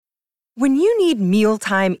When you need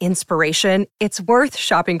mealtime inspiration, it's worth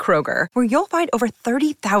shopping Kroger, where you'll find over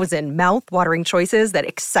 30,000 mouth-watering choices that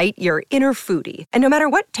excite your inner foodie. And no matter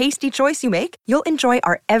what tasty choice you make, you'll enjoy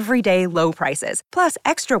our everyday low prices, plus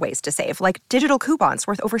extra ways to save, like digital coupons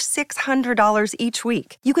worth over $600 each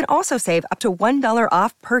week. You can also save up to $1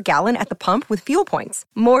 off per gallon at the pump with fuel points.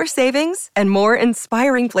 More savings and more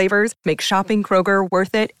inspiring flavors make shopping Kroger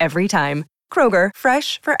worth it every time. Kroger,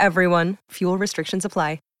 fresh for everyone. Fuel restrictions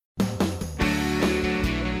apply.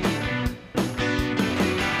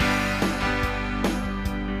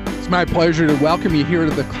 My pleasure to welcome you here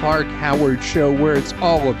to the Clark Howard Show, where it's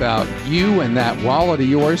all about you and that wallet of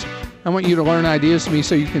yours. I want you to learn ideas from me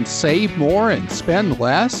so you can save more and spend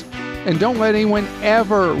less. And don't let anyone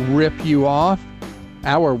ever rip you off.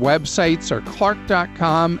 Our websites are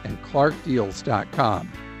Clark.com and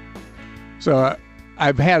ClarkDeals.com. So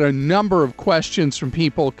I've had a number of questions from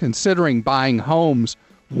people considering buying homes,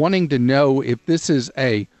 wanting to know if this is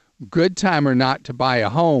a good time or not to buy a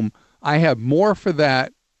home. I have more for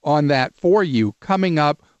that for you coming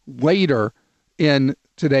up later in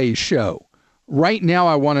today's show. Right now,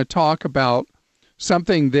 I want to talk about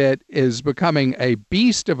something that is becoming a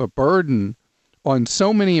beast of a burden on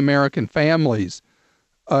so many American families.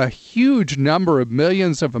 A huge number of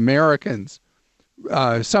millions of Americans,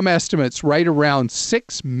 some estimates right around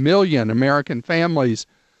 6 million American families,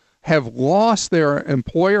 have lost their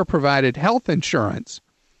employer-provided health insurance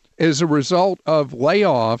as a result of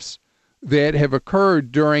layoffs that have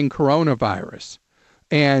occurred during coronavirus.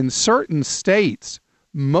 And certain states,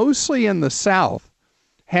 mostly in the South,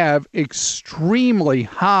 have extremely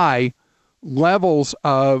high levels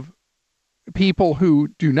of people who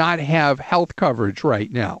do not have health coverage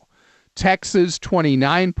right now. Texas,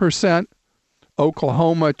 29%,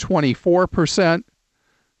 Oklahoma, 24%,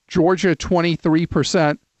 Georgia,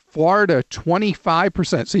 23%, Florida,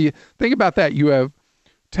 25%. So you think about that. You have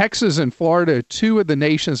Texas and Florida, two of the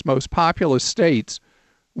nation's most populous states,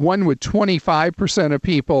 one with 25% of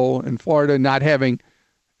people in Florida not having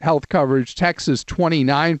health coverage, Texas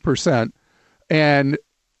 29%. And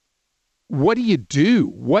what do you do?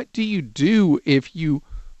 What do you do if you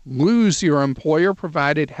lose your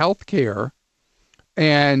employer-provided health care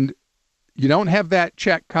and you don't have that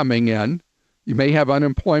check coming in? You may have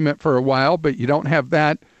unemployment for a while, but you don't have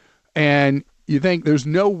that, and you think there's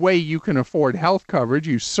no way you can afford health coverage.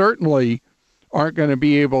 You certainly aren't going to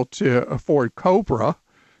be able to afford COBRA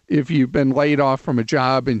if you've been laid off from a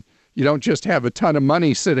job and you don't just have a ton of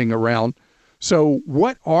money sitting around. So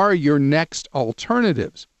what are your next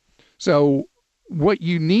alternatives? So what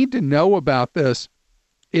you need to know about this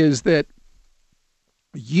is that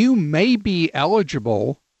you may be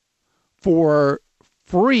eligible for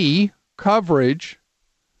free coverage,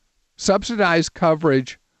 subsidized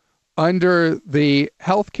coverage under the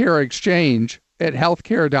Healthcare exchange at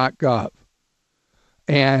Healthcare.gov.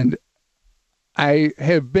 And I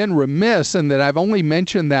have been remiss in that I've only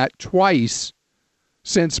mentioned that twice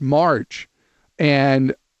since March.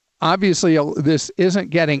 And obviously this isn't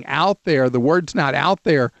getting out there. The word's not out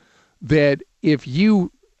there that if you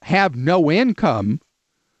have no income,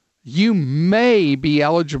 you may be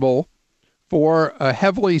eligible for a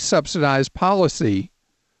heavily subsidized policy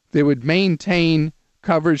that would maintain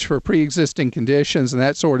coverage for pre-existing conditions and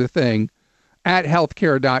that sort of thing at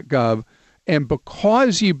Healthcare.gov. And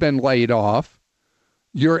because you've been laid off,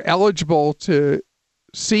 you're eligible to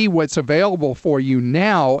see what's available for you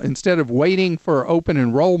now instead of waiting for open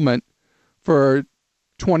enrollment for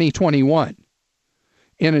 2021.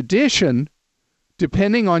 In addition,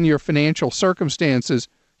 depending on your financial circumstances,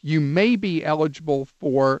 you may be eligible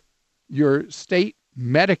for your state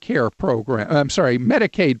Medicaid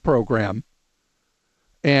program.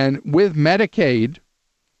 And with Medicaid,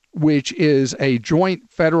 which is a joint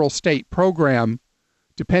federal-state program,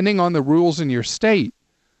 depending on the rules in your state,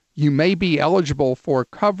 you may be eligible for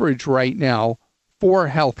coverage right now for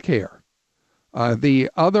health care.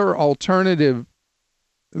 The other alternative,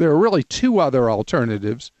 there are really two other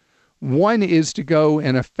alternatives. One is to go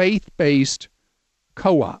in a faith-based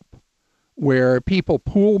co-op where people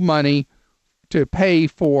pool money to pay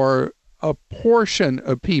for a portion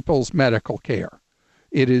of people's medical care.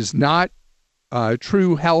 It is not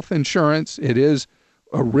true health insurance. It is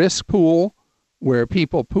a risk pool where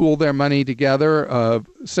people pool their money together of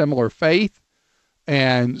similar faith.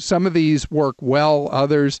 And some of these work well,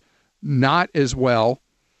 others not as well.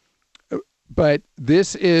 But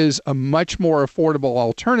this is a much more affordable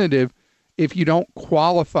alternative if you don't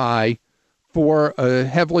qualify for a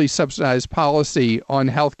heavily subsidized policy on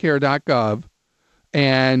Healthcare.gov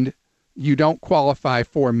and you don't qualify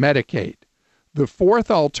for Medicaid. The fourth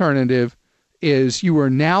alternative is you are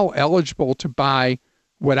now eligible to buy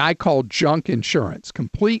what I call junk insurance,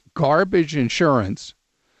 complete garbage insurance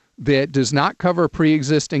that does not cover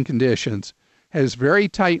pre-existing conditions, has very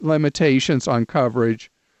tight limitations on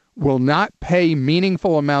coverage, will not pay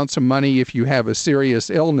meaningful amounts of money if you have a serious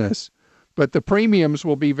illness, but the premiums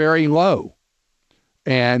will be very low.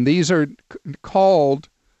 And these are called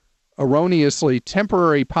erroneously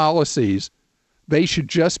temporary policies. They should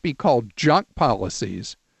just be called junk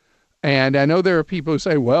policies. And I know there are people who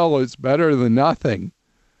say, well, it's better than nothing.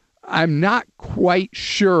 I'm not quite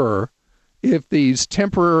sure if these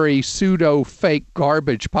temporary pseudo-fake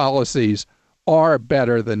garbage policies are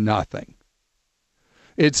better than nothing.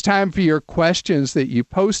 It's time for your questions that you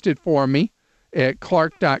posted for me at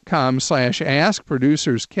Clark.com/ask.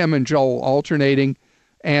 Producers Kim and Joel alternating,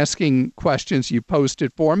 asking questions you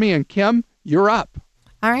posted for me. And Kim, you're up.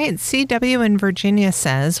 All right. CW in Virginia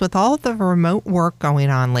says, with all the remote work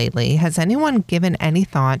going on lately, has anyone given any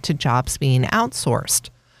thought to jobs being outsourced?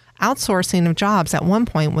 Outsourcing of jobs at one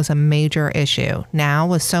point was a major issue. Now,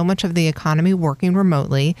 with so much of the economy working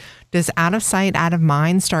remotely, does out of sight, out of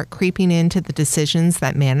mind start creeping into the decisions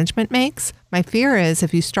that management makes? My fear is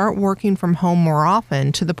if you start working from home more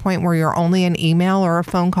often to the point where you're only an email or a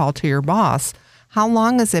phone call to your boss, how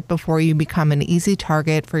long is it before you become an easy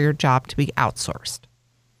target for your job to be outsourced?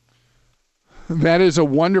 That is a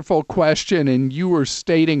wonderful question, and you were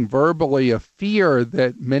stating verbally a fear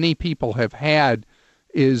that many people have had,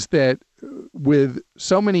 is that with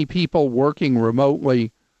so many people working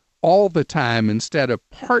remotely all the time instead of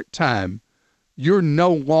part-time, you're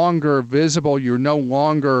no longer visible, you're no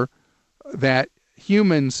longer that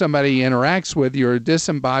human somebody interacts with, you're a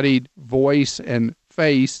disembodied voice and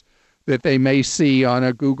face that they may see on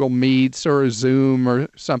a Google Meets or a Zoom or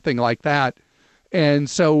something like that. And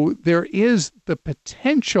so there is the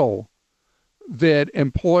potential that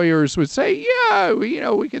employers would say, yeah,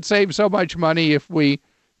 we could save so much money if we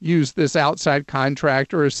use this outside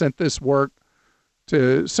contractor or sent this work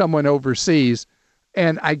to someone overseas.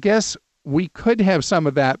 And I guess we could have some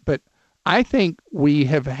of that, but I think we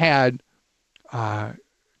have had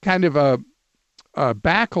kind of a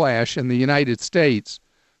backlash in the United States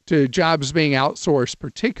to jobs being outsourced,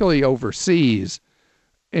 particularly overseas.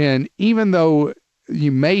 And even though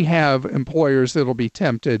you may have employers that'll be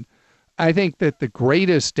tempted, I think that the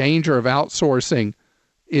greatest danger of outsourcing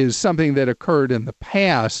is something that occurred in the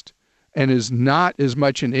past and is not as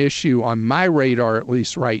much an issue on my radar, at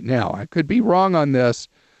least right now. I could be wrong on this,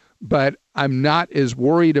 but I'm not as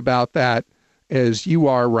worried about that as you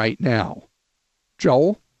are right now.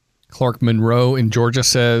 Joel? Clark Monroe in Georgia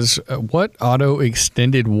says, what auto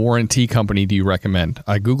extended warranty company do you recommend?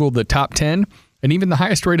 I Googled the top 10, and even the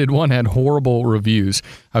highest rated one had horrible reviews.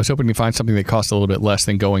 I was hoping to find something that cost a little bit less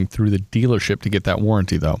than going through the dealership to get that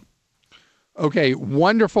warranty, though. Okay,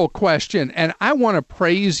 wonderful question. And I want to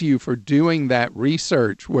praise you for doing that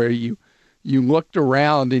research where you looked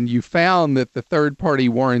around and you found that the third-party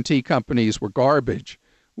warranty companies were garbage,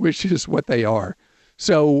 which is what they are.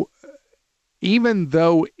 So even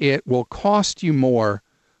though it will cost you more,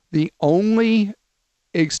 the only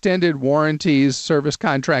extended warranties, service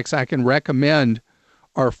contracts I can recommend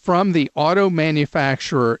are from the auto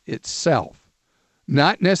manufacturer itself,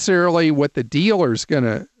 not necessarily what the dealer's going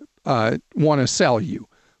to want to sell you,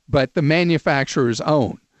 but the manufacturer's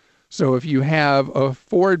own. So if you have a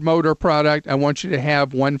Ford Motor product, I want you to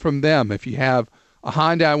have one from them. If you have a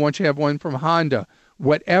Honda, I want you to have one from Honda.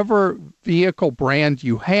 Whatever vehicle brand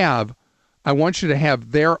you have, I want you to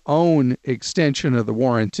have their own extension of the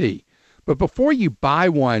warranty. But before you buy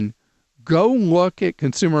one, go look at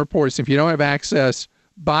Consumer Reports. If you don't have access,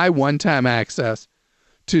 buy one-time access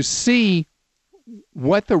to see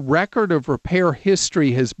what the record of repair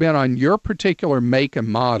history has been on your particular make and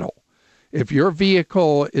model. If your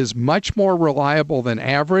vehicle is much more reliable than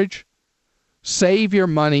average, save your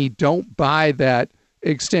money. Don't buy that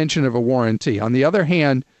extension of a warranty. On the other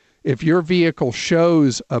hand, if your vehicle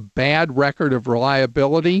shows a bad record of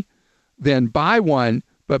reliability, then buy one,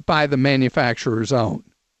 but buy the manufacturer's own.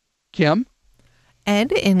 Kim?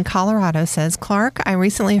 Ed in Colorado says, Clark, I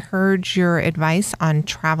recently heard your advice on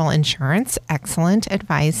travel insurance. Excellent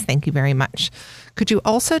advice. Thank you very much. Could you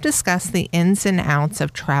also discuss the ins and outs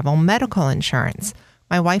of travel medical insurance?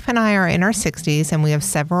 My wife and I are in our 60s and we have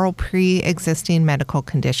several pre-existing medical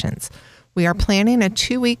conditions. We are planning a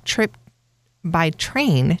 2-week trip by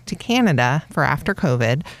train to Canada for after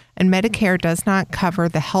COVID, and Medicare does not cover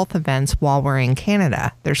the health events while we're in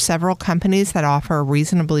Canada. There's several companies that offer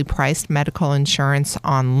reasonably priced medical insurance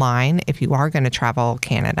online if you are going to travel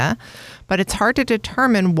Canada, but it's hard to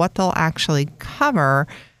determine what they'll actually cover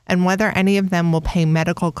and whether any of them will pay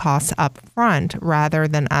medical costs up front rather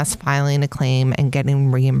than us filing a claim and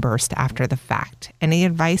getting reimbursed after the fact. Any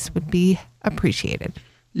advice would be appreciated.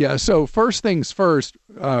 Yeah, so first things first,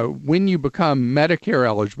 when you become Medicare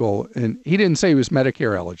eligible, and he didn't say he was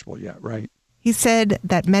Medicare eligible yet, right? He said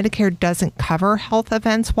that Medicare doesn't cover health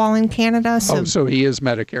events while in Canada. So he is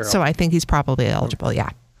Medicare eligible. So I think he's probably eligible,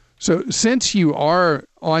 yeah. So since you are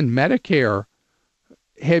on Medicare,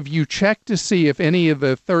 have you checked to see if any of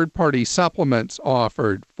the third-party supplements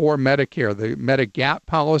offered for Medicare, the Medigap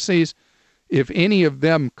policies, if any of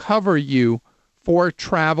them cover you for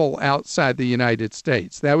travel outside the United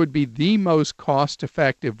States? That would be the most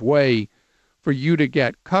cost-effective way for you to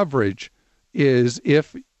get coverage, is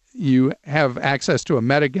if you have access to a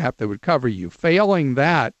Medigap that would cover you. Failing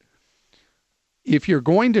that, if you're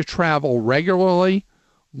going to travel regularly,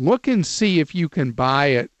 look and see if you can buy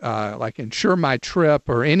it, like Insure My Trip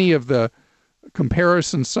or any of the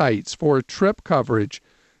comparison sites for trip coverage.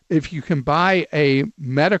 If you can buy a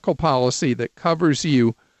medical policy that covers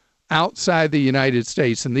you outside the United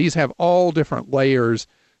States, and these have all different layers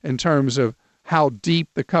in terms of how deep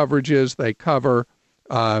the coverage is. They cover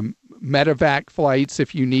medevac flights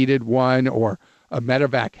if you needed one, or a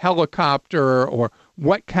medevac helicopter, or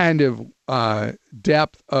what kind of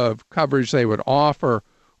depth of coverage they would offer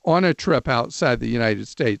on a trip outside the United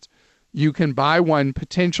States. You can buy one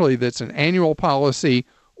potentially that's an annual policy,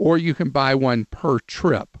 or you can buy one per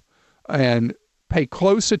trip. And pay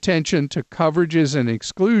close attention to coverages and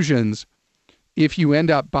exclusions if you end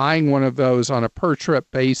up buying one of those on a per trip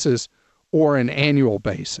basis or an annual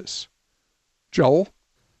basis. Joel?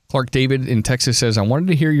 Clark David in Texas says, I wanted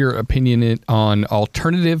to hear your opinion on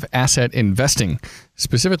alternative asset investing,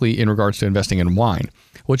 specifically in regards to investing in wine.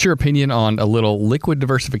 What's your opinion on a little liquid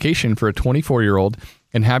diversification for a 24-year-old?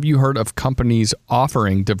 And have you heard of companies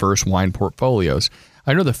offering diverse wine portfolios?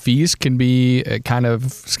 I know the fees can be kind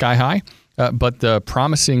of sky high, but the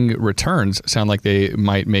promising returns sound like they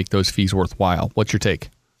might make those fees worthwhile. What's your take?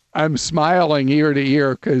 I'm smiling ear to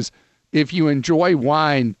ear because if you enjoy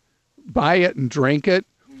wine, buy it and drink it,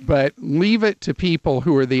 but leave it to people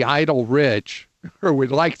who are the idle rich, or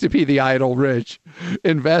would like to be the idle rich,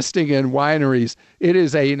 investing in wineries. It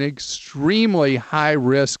is an extremely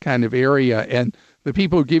high-risk kind of area, and the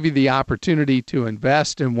people who give you the opportunity to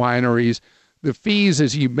invest in wineries, the fees,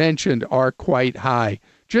 as you mentioned, are quite high.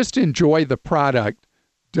 Just enjoy the product.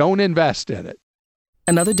 Don't invest in it.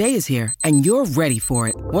 Another day is here, and you're ready for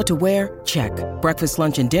it. What to wear? Check. Breakfast,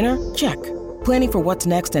 lunch, and dinner? Check. Planning for what's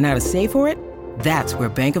next and how to save for it? That's where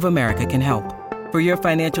Bank of America can help. For your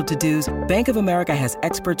financial to-dos, Bank of America has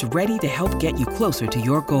experts ready to help get you closer to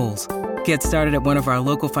your goals. Get started at one of our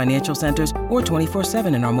local financial centers or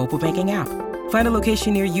 24/7 in our mobile banking app. Find a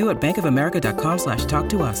location near you at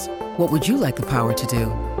bankofamerica.com/talktous. What would you like the power to do?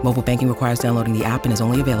 Mobile banking requires downloading the app and is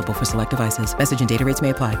only available for select devices. Message and data rates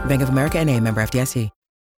may apply. Bank of America N.A., member FDIC.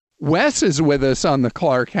 Wes is with us on the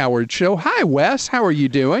Clark Howard Show. Hi, Wes. How are you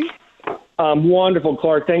doing? Wonderful,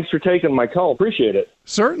 Clark. Thanks for taking my call. Appreciate it.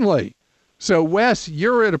 Certainly. So, Wes,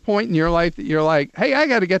 you're at a point in your life that you're like, hey, I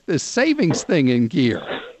got to get this savings thing in gear.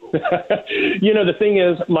 The thing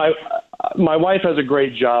is, my wife has a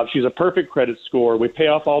great job. She's a perfect credit score. We pay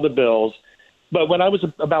off all the bills. But when I was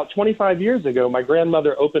about 25 years ago, my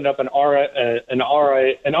grandmother opened up an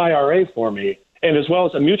IRA for me, and as well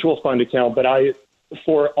as a mutual fund account. But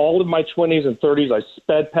for all of my 20s and 30s, I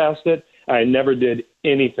sped past it. I never did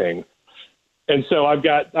anything. And so I've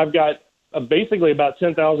got basically about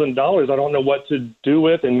 $10,000. I don't know what to do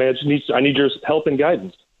with, and I need your help and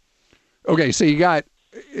guidance. Okay, so you got,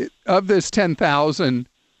 of this $10,000,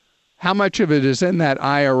 how much of it is in that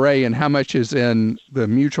IRA and how much is in the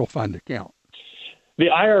mutual fund account? The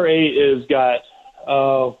IRA is got,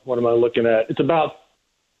 what am I looking at? It's about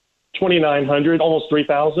 $2,900, almost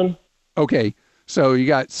 $3,000. Okay, so you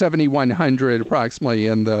got $7,100 approximately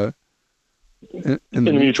in the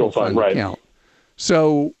mutual fund right. account.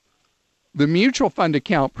 So the mutual fund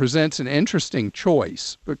account presents an interesting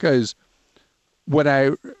choice, because what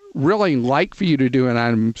I really like for you to do, and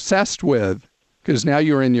I'm obsessed with, because now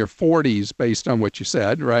you're in your 40s based on what you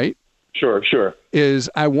said, right? Sure. Is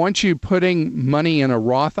I want you putting money in a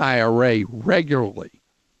Roth IRA regularly.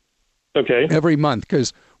 Okay. Every month,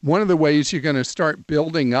 because one of the ways you're going to start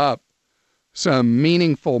building up some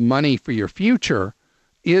meaningful money for your future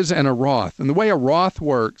is in a Roth. And the way a Roth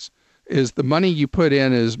works is the money you put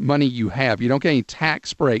in is money you have. You don't get any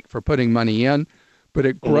tax break for putting money in, but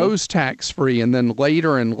it grows tax-free, and then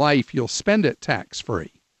later in life you'll spend it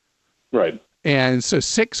tax-free. Right. And so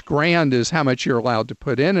 $6,000 is how much you're allowed to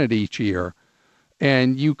put in it each year.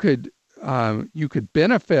 And you could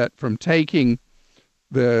benefit from taking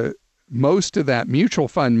the most of that mutual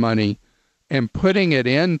fund money and putting it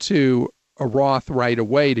into a Roth right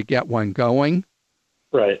away to get one going.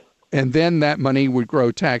 Right. And then that money would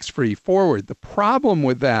grow tax-free forward. The problem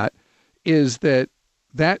with that is that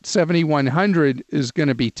 $7,100 is going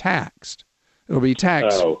to be taxed. It'll be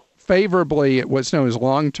taxed favorably at what's known as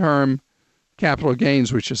long-term capital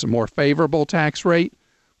gains, which is a more favorable tax rate,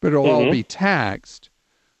 but it'll all be taxed.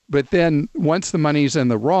 But then once the money's in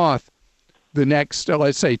the Roth, the next,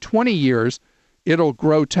 let's say 20 years, it'll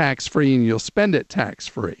grow tax-free and you'll spend it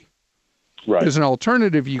tax-free. Right. As an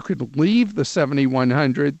alternative, you could leave the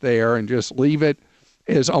 $7,100 there and just leave it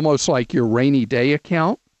as almost like your rainy day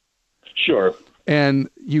account. Sure. And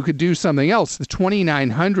you could do something else. The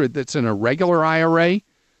 $2,900 that's in a regular IRA,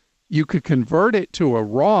 you could convert it to a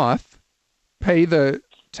Roth, pay the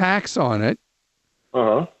tax on it,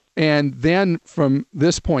 and then from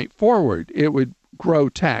this point forward, it would grow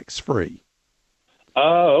tax-free.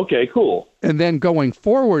 Oh, okay, cool. And then going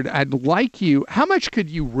forward, I'd like you, how much could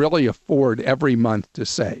you really afford every month to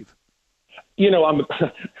save? You know,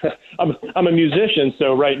 I'm a musician,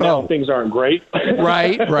 so right now things aren't great.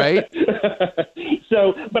 Right.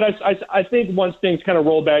 So, but I think once things kind of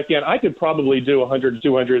roll back in, I could probably do 100 to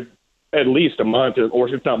 200 at least a month, or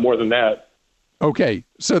if not more than that. Okay,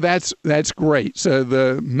 so that's great. So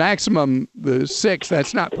the maximum, the 6,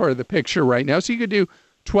 that's not part of the picture right now. So you could do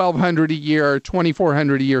 $1,200 a year,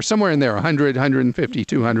 $2,400 a year, somewhere in there, 100, 150,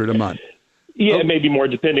 200 a month. Yeah, maybe more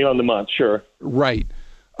depending on the month. Sure. Right.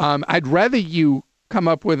 I'd rather you come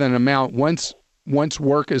up with an amount once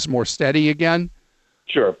work is more steady again.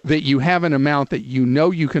 Sure. That you have an amount that you know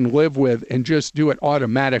you can live with and just do it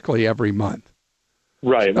automatically every month.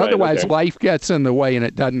 Right. Otherwise, life gets in the way and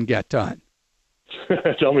it doesn't get done.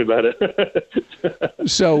 Tell me about it.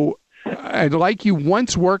 So I'd like you,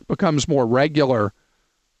 once work becomes more regular,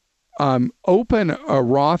 open a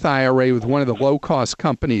Roth IRA with one of the low-cost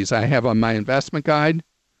companies I have on my investment guide.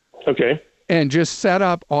 Okay. And just set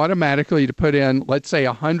up automatically to put in, let's say,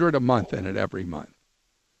 $100 a month in it every month.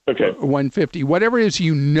 Okay. $150, whatever it is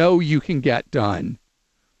you know you can get done.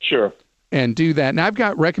 Sure. And do that. And I've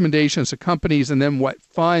got recommendations of companies and then what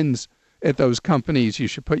funds at those companies you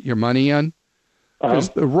should put your money in. Because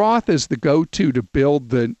the Roth is the go-to to build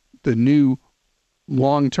the new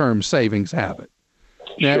long-term savings habit.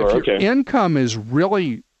 Now, if your income is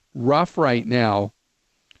really rough right now,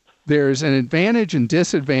 there's an advantage and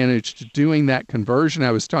disadvantage to doing that conversion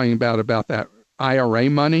I was talking about that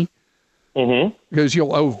IRA money, because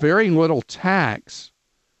you'll owe very little tax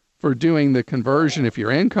for doing the conversion if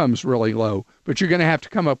your income's really low, but you're going to have to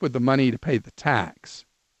come up with the money to pay the tax.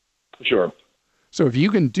 Sure. So if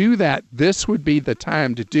you can do that, this would be the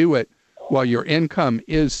time to do it while your income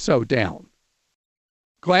is so down.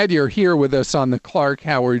 Glad you're here with us on the Clark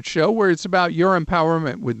Howard Show, where it's about your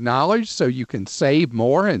empowerment with knowledge so you can save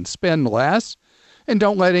more and spend less. And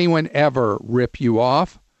don't let anyone ever rip you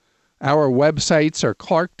off. Our websites are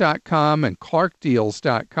Clark.com and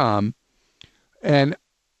ClarkDeals.com. And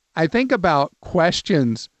I think about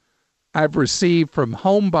questions I've received from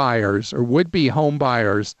home buyers or would-be home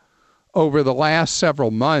buyers over the last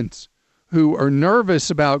several months who are nervous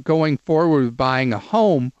about going forward with buying a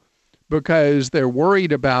home because they're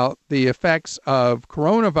worried about the effects of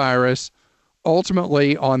coronavirus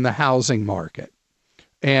ultimately on the housing market.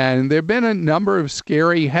 And there have been a number of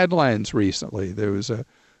scary headlines recently. There was a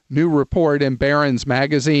new report in Barron's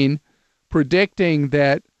magazine predicting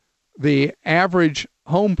that the average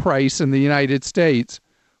home price in the United States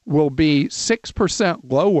will be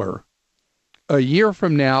 6% lower a year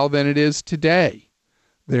from now than it is today.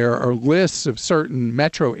 There are lists of certain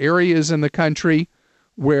metro areas in the country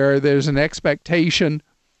where there's an expectation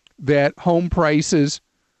that home prices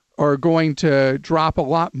are going to drop a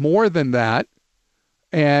lot more than that.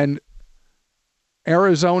 And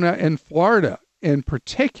Arizona and Florida in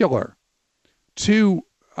particular, two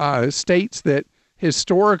states that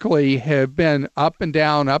historically have been up and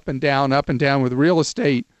down with real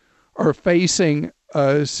estate, are facing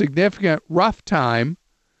a significant rough time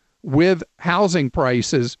with housing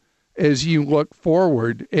prices as you look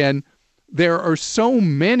forward. And there are so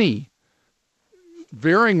many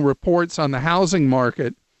varying reports on the housing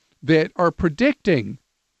market that are predicting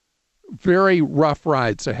very rough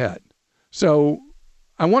rides ahead. So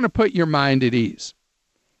I want to put your mind at ease.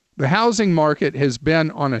 The housing market has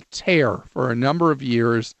been on a tear for a number of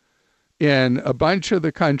years. In a bunch of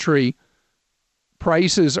the country,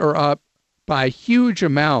 prices are up by huge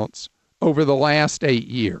amounts over the last 8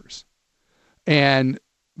 years. And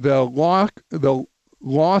the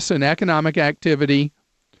loss in economic activity,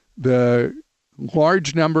 the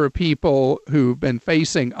large number of people who've been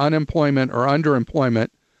facing unemployment or underemployment,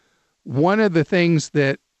 one of the things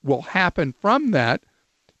that will happen from that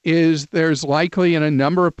is there's likely in a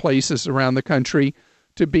number of places around the country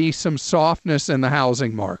to be some softness in the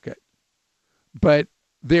housing market. But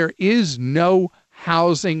there is no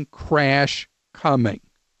housing crash coming.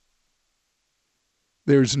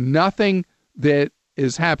 There's nothing that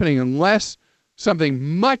is happening unless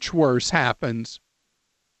something much worse happens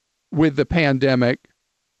with the pandemic,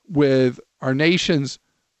 with our nation's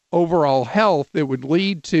overall health, that would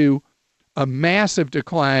lead to a massive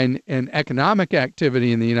decline in economic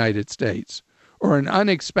activity in the United States, or an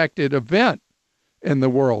unexpected event in the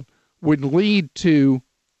world would lead to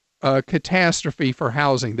a catastrophe for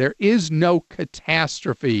housing. There is no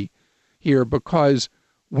catastrophe here because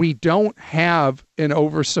we don't have an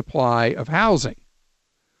oversupply of housing.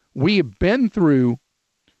 We have been through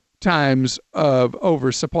times of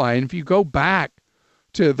oversupply. And if you go back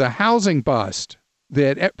to the housing bust,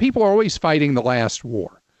 that people are always fighting the last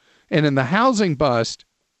war. And in the housing bust,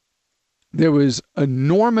 there was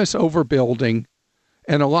enormous overbuilding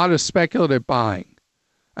and a lot of speculative buying.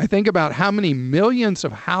 I think about how many millions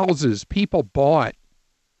of houses people bought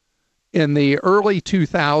in the early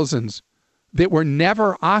 2000s that were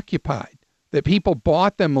never occupied, that people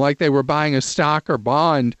bought them like they were buying a stock or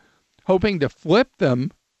bond, hoping to flip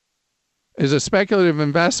them as a speculative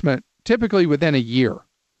investment, typically within a year.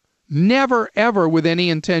 Never, ever with any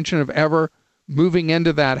intention of ever moving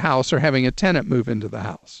into that house or having a tenant move into the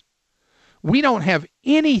house. We don't have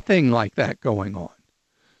anything like that going on.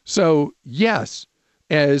 So, yes,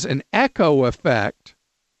 as an echo effect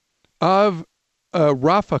of a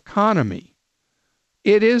rough economy,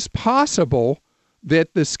 it is possible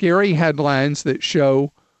that the scary headlines that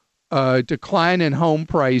show a decline in home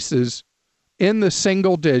prices in the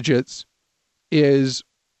single digits is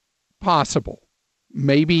possible,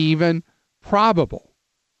 maybe even probable.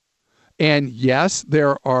 And yes,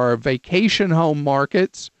 there are vacation home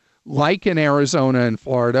markets like in Arizona and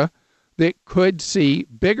Florida that could see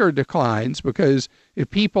bigger declines, because if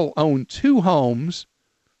people own two homes,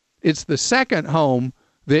 it's the second home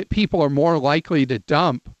that people are more likely to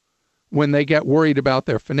dump when they get worried about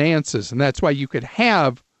their finances. And that's why you could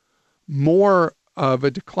have more of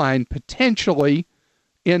a decline potentially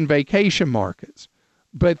in vacation markets.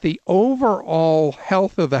 But the overall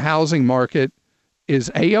health of the housing market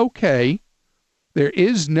is A-OK. There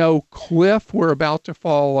is no cliff we're about to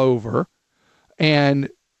fall over. And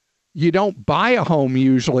you don't buy a home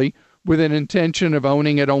usually with an intention of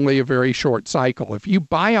owning it only a very short cycle. If you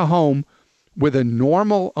buy a home with a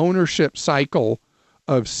normal ownership cycle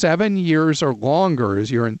of 7 years or longer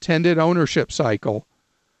as your intended ownership cycle,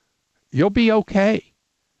 you'll be okay.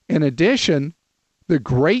 In addition, the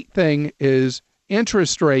great thing is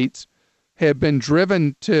interest rates have been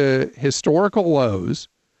driven to historical lows,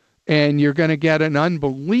 and you're going to get an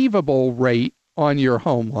unbelievable rate on your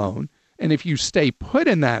home loan. And if you stay put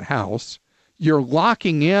in that house, you're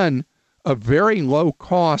locking in a very low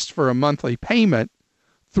cost for a monthly payment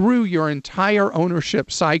through your entire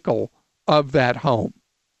ownership cycle of that home.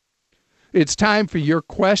 It's time for your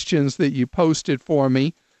questions that you posted for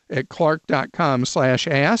me at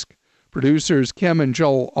Clark.com/ask. Producers Kim and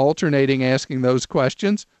Joel alternating asking those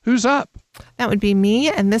questions. Who's up? That would be me,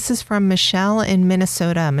 and this is from Michelle in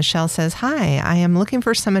Minnesota. Michelle says, "Hi, I am looking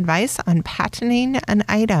for some advice on patenting an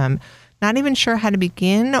item. Not even sure how to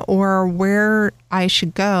begin or where I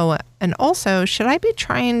should go. And also, should I be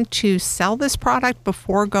trying to sell this product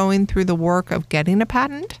before going through the work of getting a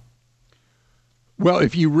patent?" Well,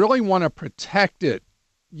 if you really want to protect it,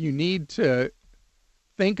 you need to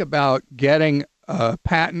think about getting a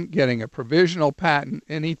patent, getting a provisional patent,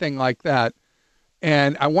 anything like that.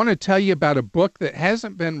 And I want to tell you about a book that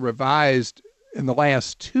hasn't been revised in the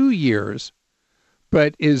last 2 years,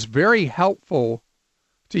 but is very helpful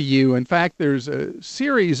to you. In fact, there's a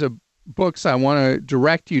series of books I want to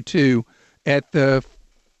direct you to at the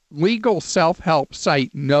legal self-help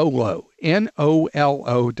site NOLO,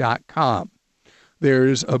 NOLO.com.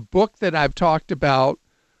 There's a book that I've talked about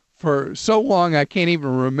for so long I can't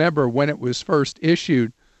even remember when it was first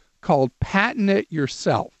issued, called Patent It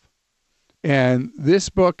Yourself. And this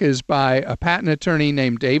book is by a patent attorney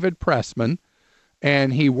named David Pressman,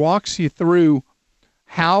 and he walks you through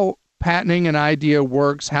how patenting an idea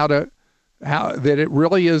works, how that it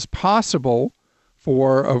really is possible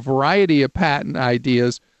for a variety of patent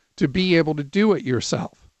ideas to be able to do it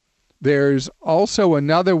yourself. There's also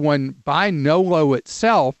another one by NOLO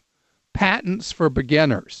itself, Patents for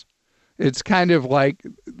Beginners. It's kind of like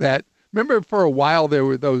that. Remember for a while there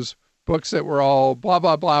were those books that were all blah,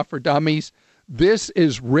 blah, blah for dummies? This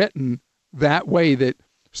is written that way that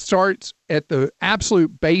starts at the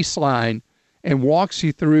absolute baseline and walks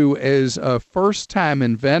you through as a first-time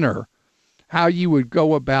inventor how you would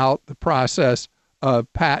go about the process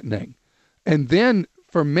of patenting. And then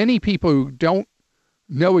for many people who don't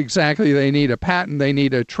know exactly they need a patent, they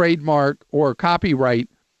need a trademark or copyright,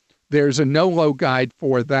 there's a no-low guide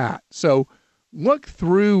for that. So look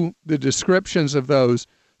through the descriptions of those,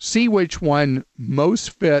 see which one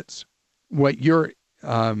most fits what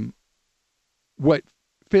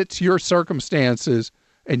fits your circumstances,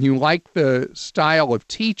 and you like the style of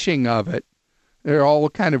teaching of it. They're all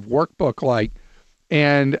kind of workbook-like.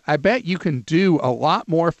 And I bet you can do a lot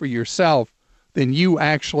more for yourself than you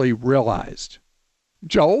actually realized.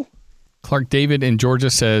 Joel? Clark David in Georgia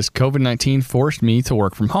says, COVID-19 forced me to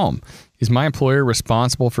work from home. Is my employer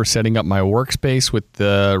responsible for setting up my workspace with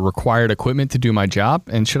the required equipment to do my job?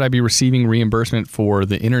 And should I be receiving reimbursement for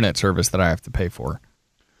the internet service that I have to pay for?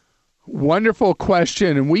 Wonderful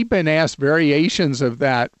question. And we've been asked variations of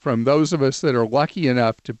that from those of us that are lucky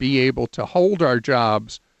enough to be able to hold our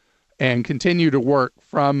jobs and continue to work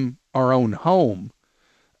from our own home.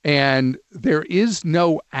 And there is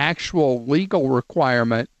no actual legal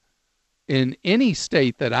requirement in any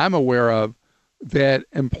state that I'm aware of that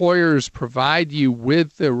employers provide you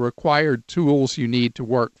with the required tools you need to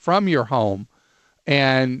work from your home,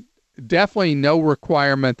 and definitely no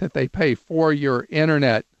requirement that they pay for your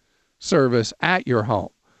internet service at your home.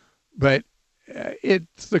 But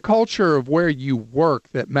it's the culture of where you work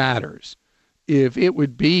that matters. If it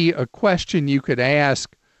would be a question you could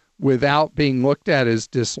ask without being looked at as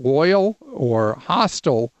disloyal or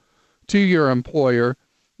hostile to your employer,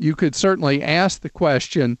 you could certainly ask the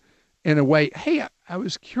question in a way, hey, I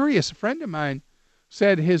was curious. A friend of mine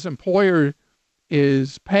said his employer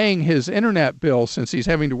is paying his internet bill since he's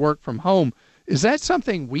having to work from home. Is that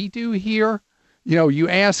something we do here? You know, you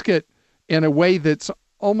ask it in a way that's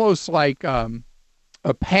almost like a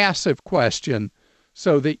passive question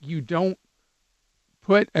so that you don't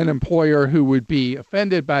put an employer who would be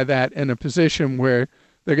offended by that in a position where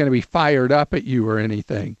they're going to be fired up at you or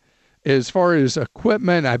anything. As far as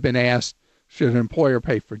equipment, I've been asked, should an employer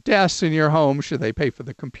pay for desks in your home? Should they pay for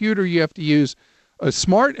the computer you have to use? A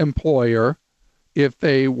smart employer, if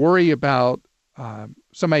they worry about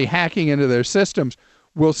somebody hacking into their systems,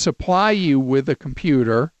 will supply you with a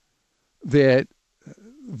computer that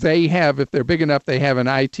they have, if they're big enough, they have an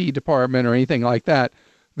IT department or anything like that,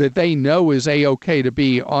 that they know is A-OK to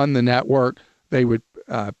be on the network. They would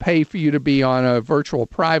pay for you to be on a virtual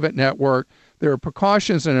private network. There are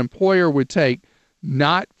precautions an employer would take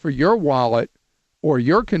not for your wallet or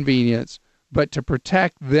your convenience, but to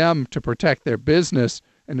protect them, to protect their business,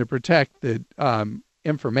 and to protect the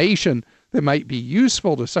information that might be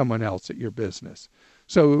useful to someone else at your business.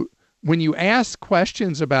 So when you ask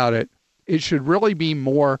questions about it, it should really be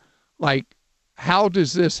more like, how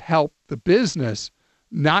does this help the business,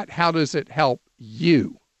 not how does it help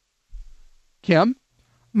you? Kim?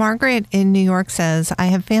 Margaret in New York says, I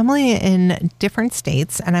have family in different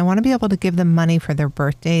states and I want to be able to give them money for their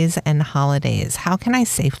birthdays and holidays. How can I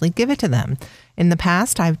safely give it to them? In the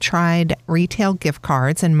past, I've tried retail gift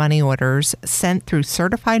cards and money orders sent through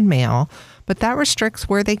certified mail, but that restricts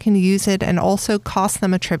where they can use it and also costs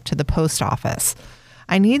them a trip to the post office.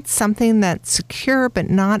 I need something that's secure but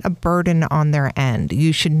not a burden on their end.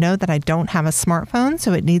 You should know that I don't have a smartphone,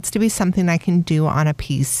 so it needs to be something I can do on a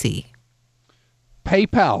PC.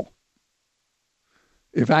 PayPal.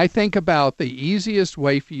 If I think about the easiest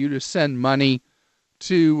way for you to send money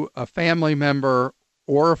to a family member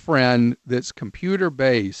or a friend that's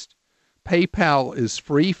computer-based, PayPal is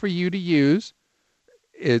free for you to use.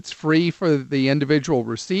 It's free for the individual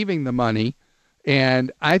receiving the money.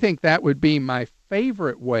 And I think that would be my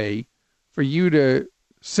favorite way for you to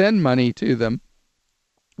send money to them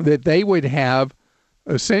that they would have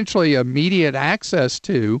essentially immediate access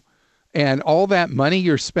to. And all that money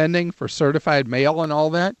you're spending for certified mail and all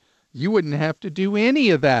that, you wouldn't have to do any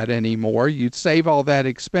of that anymore. You'd save all that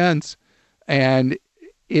expense. And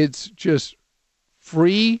it's just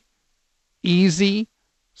free, easy,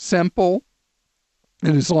 simple.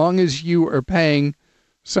 And as long as you are paying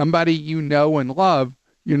somebody you know and love,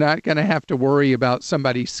 you're not going to have to worry about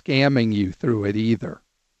somebody scamming you through it either.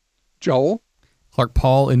 Joel? Clark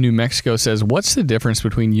Paul in New Mexico says, what's the difference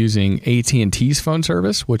between using AT&T's phone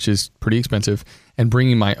service, which is pretty expensive, and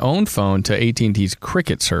bringing my own phone to AT&T's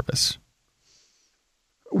Cricket service?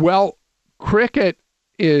 Well, Cricket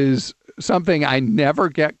is something I never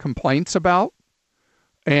get complaints about.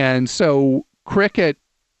 And so Cricket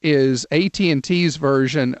is AT&T's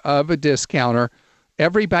version of a discounter.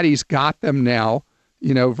 Everybody's got them now.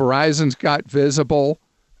 You know, Verizon's got Visible,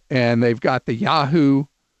 and they've got the Yahoo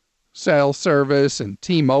cell service, and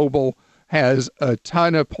T-Mobile has a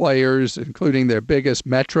ton of players, including their biggest,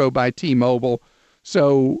 Metro by T-Mobile.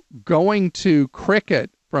 So going to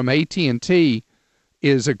Cricket from AT&T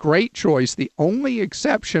is a great choice. The only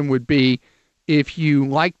exception would be if you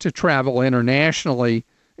like to travel internationally,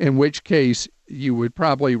 in which case you would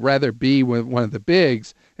probably rather be with one of the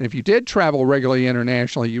bigs. And if you did travel regularly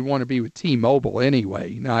internationally, you'd want to be with T-Mobile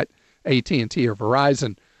anyway, not AT&T or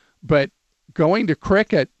Verizon. But going to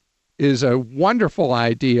Cricket is a wonderful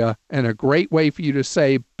idea and a great way for you to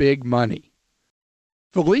save big money.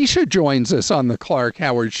 Felicia joins us on the Clark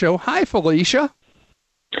Howard Show. Hi, Felicia.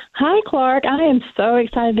 Hi, Clark. I am so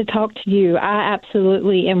excited to talk to you. I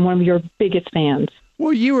absolutely am one of your biggest fans.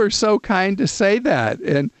 Well, you are so kind to say that.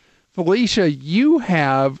 And Felicia, you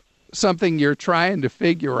have something you're trying to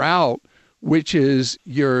figure out, which is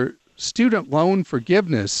your student loan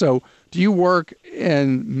forgiveness. So do you work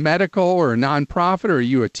in medical or a nonprofit, or are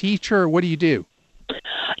you a teacher? What do you do?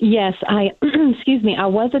 Yes, I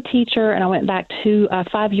was a teacher, and I went back to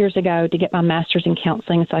 5 years ago to get my master's in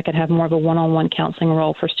counseling so I could have more of a one-on-one counseling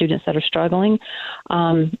role for students that are struggling.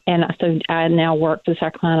 And so I now work for the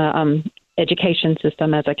South Carolina education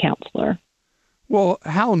system as a counselor. Well,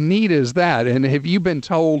 how neat is that? And have you been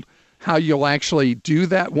told how you'll actually do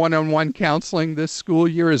that one-on-one counseling this school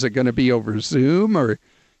year? Is it going to be over Zoom, or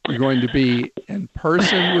you're going to be in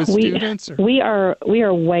person with students? Or? We are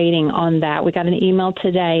waiting on that. We got an email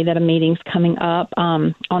today that a meeting's coming up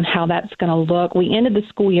on how that's going to look. We ended the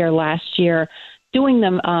school year last year doing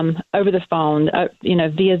them over the phone,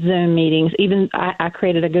 via Zoom meetings. Even I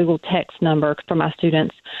created a Google text number for my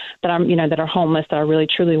students that are homeless, that I really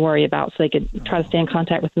truly worry about, so they could try to stay in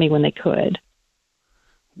contact with me when they could.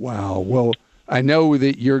 Wow. Well, I know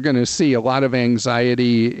that you're going to see a lot of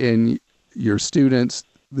anxiety in your students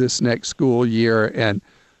this next school year, and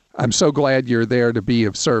I'm so glad you're there to be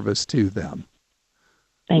of service to them.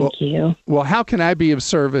 Thank you. Well, how can I be of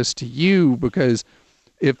service to you? Because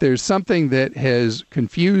if there's something that has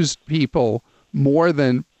confused people more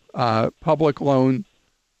than public loan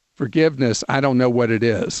forgiveness, I don't know what it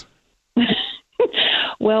is.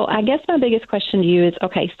 Well, I guess my biggest question to you is,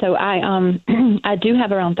 okay, so I do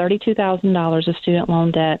have around $32,000 of student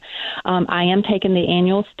loan debt. I am taking the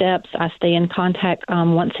annual steps. I stay in contact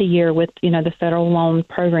once a year with, the federal loan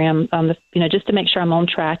program, just to make sure I'm on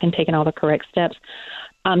track and taking all the correct steps.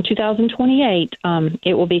 2028,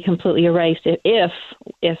 it will be completely erased if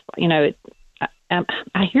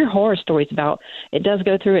I hear horror stories about it does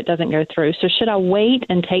go through, it doesn't go through. So should I wait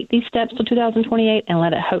and take these steps till 2028 and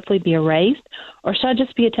let it hopefully be erased, or should I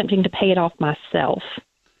just be attempting to pay it off myself?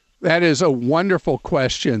 That is a wonderful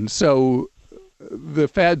question. So the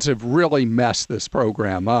feds have really messed this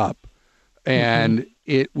program up, and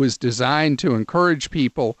it was designed to encourage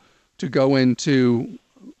people to go into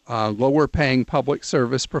lower paying public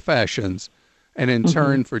service professions. And in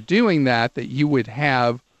turn for doing that you would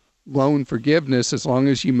have loan forgiveness as long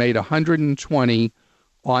as you made 120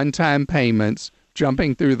 on-time payments,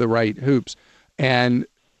 jumping through the right hoops. And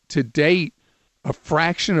to date, a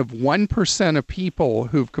fraction of 1% of people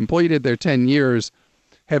who've completed their 10 years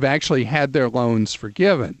have actually had their loans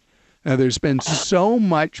forgiven. Now, there's been so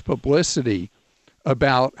much publicity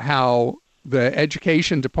about how the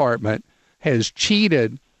education department has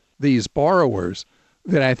cheated these borrowers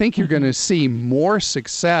that I think you're going to see more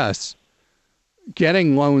success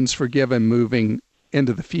getting loans forgiven moving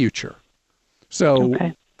into the future. So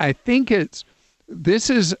I think this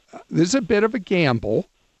is a bit of a gamble,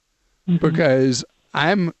 because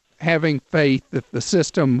I'm having faith that the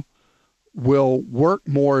system will work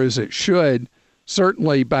more as it should,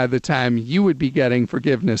 certainly by the time you would be getting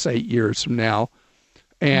forgiveness 8 years from now.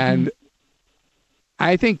 And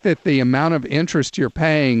I think that the amount of interest you're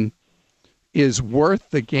paying is worth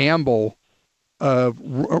the gamble of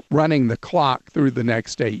running the clock through the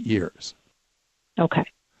next 8 years. Okay.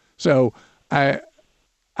 So I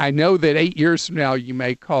know that 8 years from now you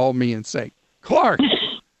may call me and say, Clark,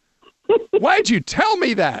 why'd you tell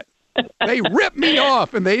me that? They ripped me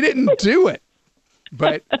off and they didn't do it.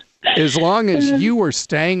 But as long as you are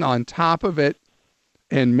staying on top of it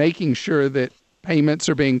and making sure that payments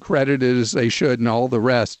are being credited as they should and all the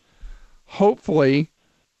rest, hopefully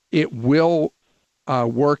it will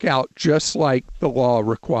work out just like the law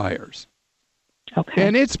requires. Okay.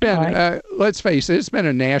 And it's been, let's face it, it's been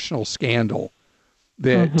a national scandal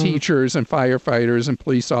that teachers and firefighters and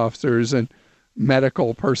police officers and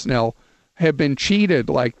medical personnel have been cheated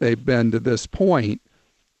like they've been to this point.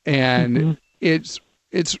 And it's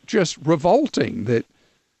just revolting that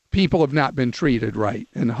people have not been treated right.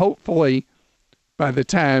 And hopefully by the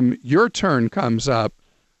time your turn comes up,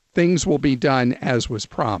 things will be done as was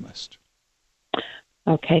promised.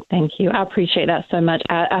 Okay, thank you. I appreciate that so much.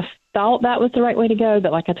 I thought that was the right way to go,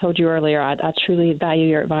 but like I told you earlier, I truly value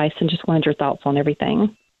your advice and just wanted your thoughts on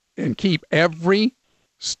everything. And keep every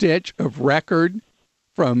stitch of record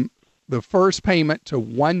from the first payment to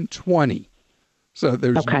 120. So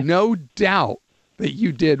there's no doubt that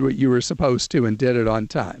you did what you were supposed to and did it on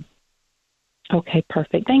time. Okay,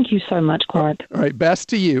 perfect. Thank you so much, Clark. All right, best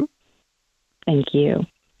to you. Thank you.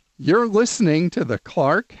 You're listening to The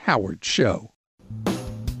Clark Howard Show.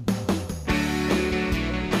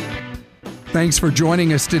 Thanks for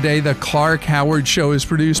joining us today. The Clark Howard Show is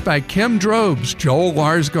produced by Kim Drobes, Joel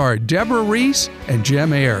Larsgaard, Deborah Reese, and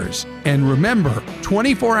Jim Ayers. And remember,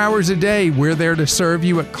 24 hours a day, we're there to serve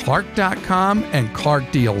you at Clark.com and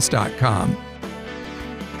ClarkDeals.com.